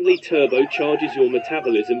instantly turbocharges your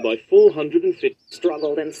metabolism by 450.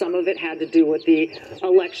 Struggled, and some of it had to do with the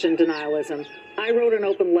election denialism. I wrote an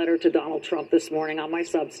open letter to Donald Trump this morning on my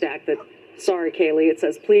Substack that, sorry, Kaylee, it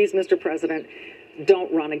says, please, Mr. President,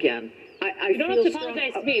 don't run again. You don't have to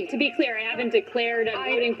apologize to me. To be clear, I haven't declared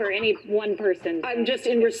voting for any one person. I'm just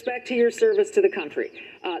in respect to your service to the country.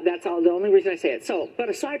 That's all. The only reason I say it. So, but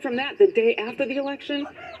aside from that, the day after the election,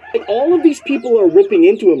 all of these people are ripping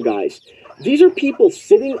into him, guys. These are people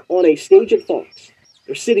sitting on a stage at Fox.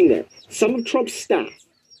 They're sitting there. Some of Trump's staff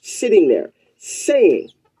sitting there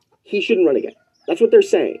saying he shouldn't run again. That's what they're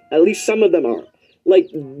saying. At least some of them are. Like,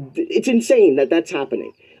 it's insane that that's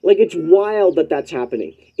happening. Like, it's wild that that's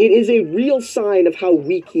happening. It is a real sign of how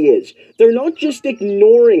weak he is. They're not just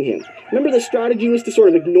ignoring him. Remember, the strategy was to sort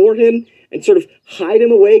of ignore him and sort of hide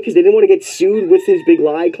him away because they didn't want to get sued with his big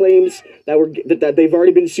lie claims that they've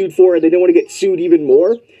already been sued for, and they didn't want to get sued even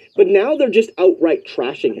more. But now they're just outright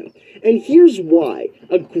trashing him. And here's why.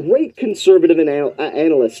 A great conservative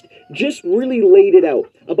analyst just really laid it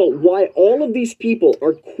out about why all of these people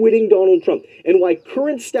are quitting Donald Trump and why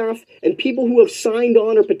current staff and people who have signed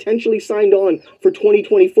on or potentially signed on for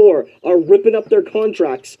 2024 are ripping up their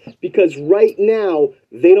contracts because right now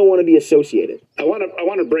they don't want to be associated. I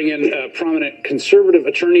want to bring in a prominent conservative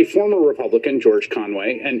attorney, former Republican, George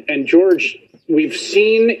Conway. And George, we've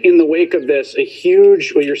seen in the wake of this a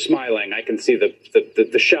huge, well, you're smiling. I can see the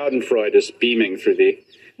Schadenfreude is beaming through the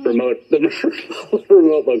remote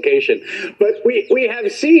location. But we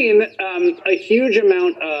have seen a huge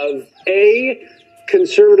amount of A,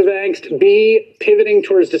 conservative angst, B, pivoting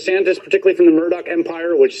towards DeSantis, particularly from the Murdoch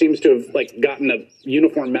empire, which seems to have gotten a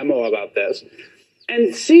uniform memo about this.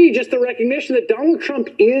 And C, just the recognition that Donald Trump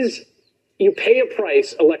is, you pay a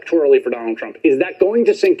price electorally for Donald Trump. Is that going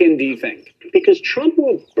to sink in, do you think? Because Trump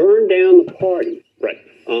will burn down the party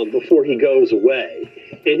before he goes away.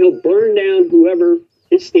 And he'll burn down whoever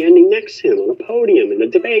is standing next to him on a podium in the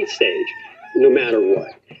debate stage, no matter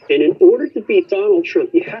what. And in order to beat Donald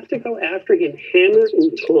Trump, you have to go after him hammer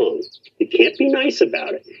and tongs. You can't be nice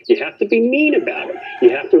about it. You have to be mean about it. You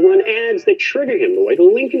have to run ads that trigger him, the way the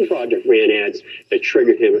Lincoln Project ran ads that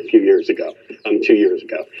triggered him a few years ago, 2 years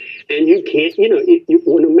ago. And you can't,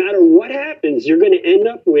 no matter what happens, you're going to end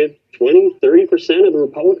up with 20, 30% of the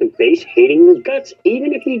Republican base hating your guts,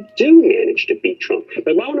 even if you do manage to beat Trump.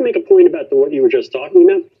 But I want to make a point about what you were just talking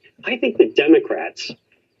about. I think the Democrats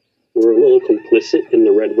were a little complicit in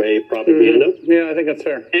the red wave propaganda. Mm-hmm. Yeah, I think that's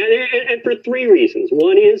fair. And for three reasons.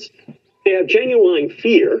 One is they have genuine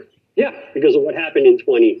fear because of what happened in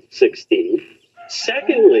 2016.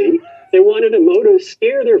 Secondly, they wanted to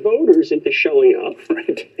scare their voters into showing up.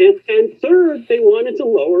 Right. And third, they wanted to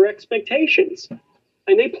lower expectations.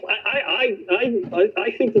 And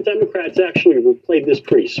I think the Democrats actually played this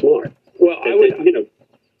pretty smart. Well, I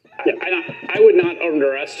would not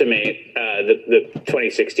underestimate the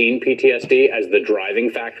 2016 PTSD as the driving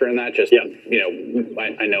factor in that.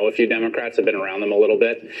 I know a few Democrats, have been around them a little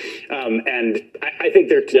bit, and I think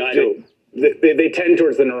they tend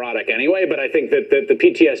towards the neurotic anyway. But I think that the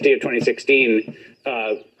PTSD of 2016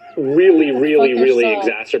 really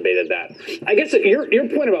exacerbated that. I guess your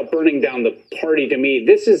point about burning down the party, to me,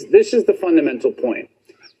 this is the fundamental point.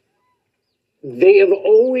 They have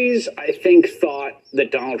always, I think, thought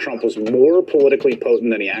that Donald Trump was more politically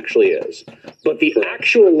potent than he actually is. But the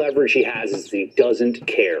actual leverage he has is that he doesn't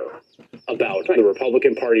care about the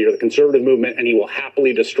Republican Party or the conservative movement, and he will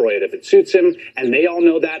happily destroy it if it suits him. And they all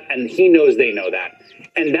know that, and he knows they know that.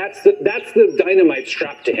 And that's the dynamite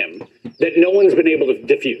strapped to him that no one's been able to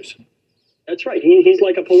diffuse. That's right. He's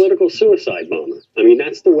like a political suicide bomber. I mean,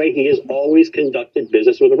 that's the way he has always conducted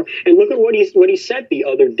business with the. And look at what he said the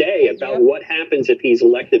other day about what happens if he's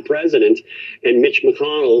elected president and Mitch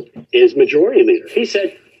McConnell is majority leader. He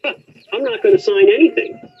said, "I'm not going to sign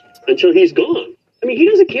anything until he's gone." I mean, he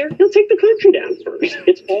doesn't care. He'll take the country down first.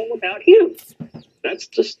 It's all about him. That's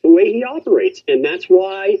just the way he operates. And that's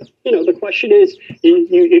why, the question is, do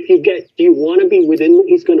you want to be within,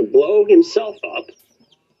 he's going to blow himself up.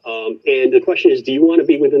 And the question is, do you want to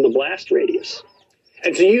be within the blast radius?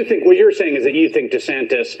 And so you think, what you're saying is that you think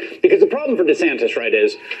DeSantis, because the problem for DeSantis, right,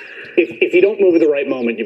 is if you don't move at the right moment, you